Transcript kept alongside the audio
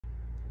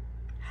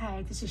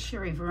Hi, this is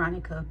Sherry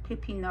Veronica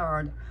Pipy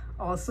Nard,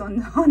 also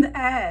known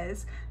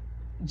as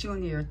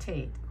Junior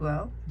Taitt.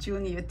 Well,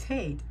 Junior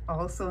Taitt,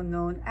 also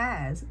known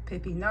as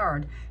Pipy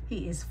Nard.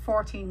 He is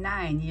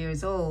 49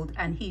 years old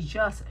and he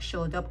just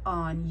showed up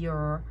on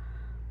your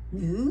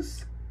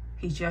news.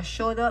 He just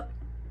showed up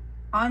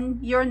on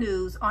your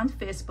news on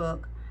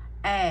Facebook,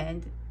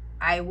 and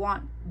I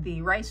want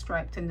the Right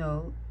Stripe to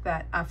know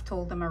that I've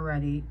told them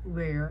already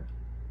where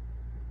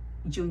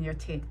Junior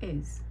Taitt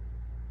is.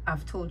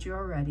 I've told you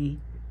already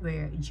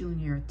where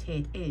Junior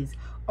Taitt is.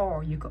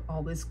 Or you could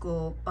always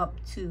go up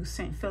to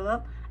St.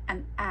 Philip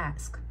and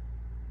ask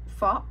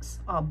Fox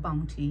or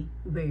Bounty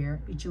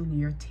where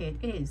Junior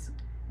Taitt is.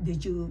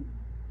 Did you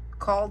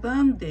call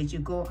them? Did you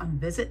go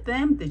and visit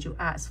them? Did you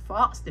ask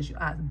Fox? Did you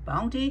ask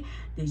Bounty?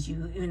 Did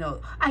you,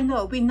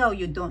 we know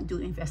you don't do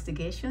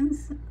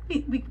investigations.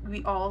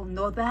 We all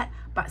know that,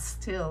 but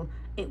still,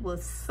 it will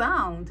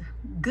sound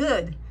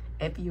good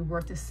if you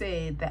were to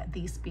say that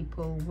these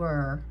people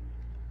were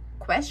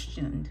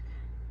questioned.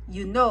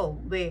 You know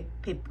where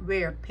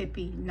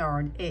Pipy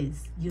Nard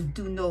is. You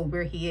do know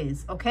where he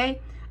is,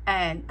 okay?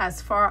 And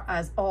as far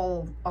as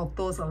all of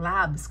those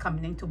labs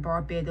coming into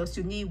Barbados,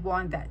 you need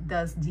one that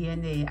does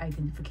DNA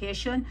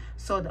identification,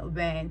 so that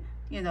when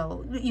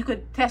you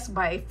could test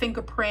by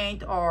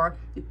fingerprint or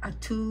a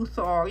tooth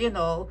or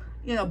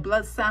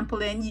blood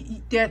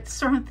sampling. There are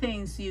certain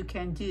things you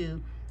can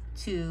do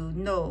to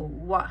know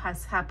what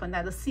has happened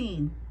at the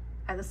scene.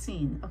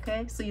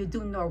 Okay, so you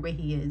do know where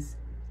he is.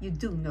 You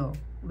do know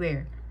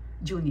where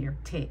Junior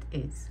Taitt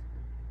is.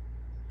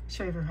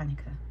 Sherry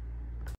Veronica.